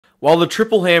While the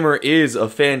triple hammer is a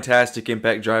fantastic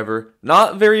impact driver,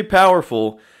 not very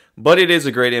powerful, but it is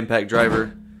a great impact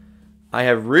driver, I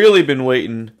have really been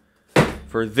waiting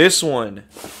for this one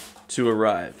to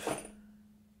arrive.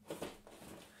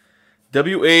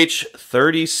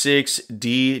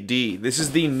 WH36DD. This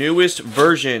is the newest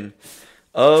version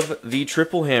of the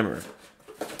triple hammer.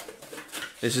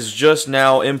 This is just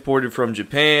now imported from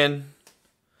Japan.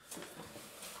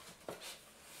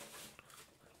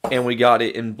 And we got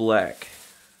it in black.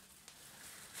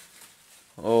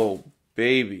 Oh,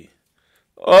 baby.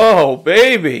 Oh,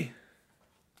 baby.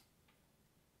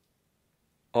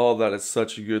 Oh, that is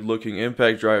such a good looking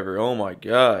impact driver. Oh my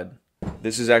god.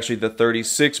 This is actually the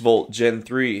 36 volt Gen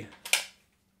 3.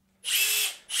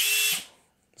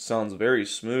 Sounds very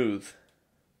smooth.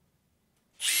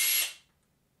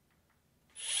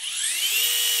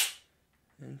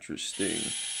 Interesting.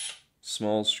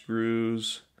 Small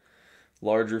screws.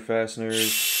 Larger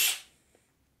fasteners.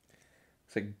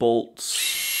 It's like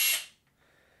bolts.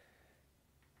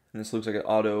 And this looks like an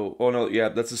auto. Oh no, yeah,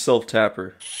 that's a self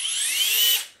tapper.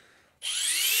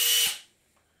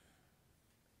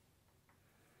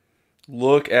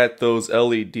 Look at those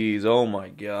LEDs. Oh my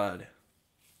god.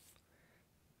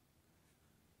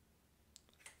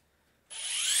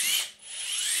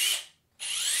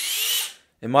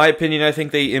 In my opinion, I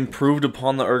think they improved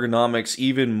upon the ergonomics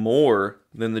even more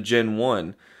than the Gen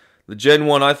 1. The Gen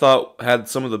 1 I thought had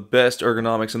some of the best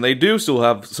ergonomics, and they do still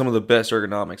have some of the best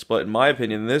ergonomics, but in my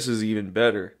opinion, this is even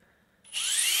better.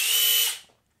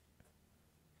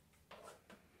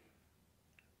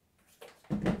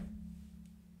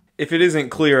 If it isn't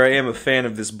clear, I am a fan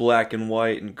of this black and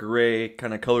white and gray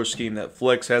kind of color scheme that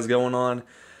Flex has going on.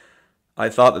 I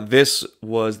thought that this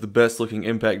was the best looking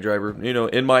impact driver, you know,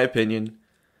 in my opinion.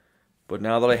 But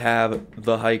now that I have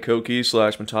the Hikoki /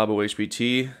 Metabo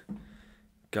HPT,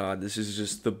 God, this is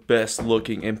just the best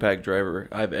looking impact driver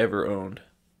I've ever owned.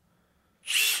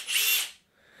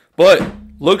 But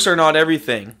looks are not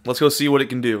everything. Let's go see what it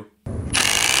can do.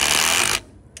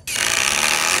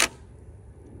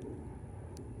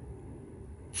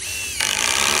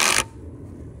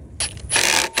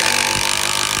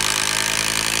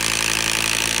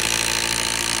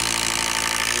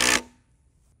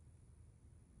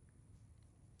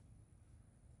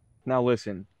 Now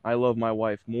listen, I love my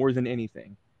wife more than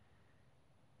anything,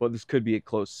 but this could be a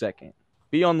close second.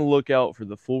 Be on the lookout for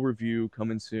the full review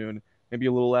coming soon, maybe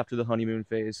a little after the honeymoon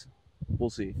phase. We'll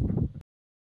see.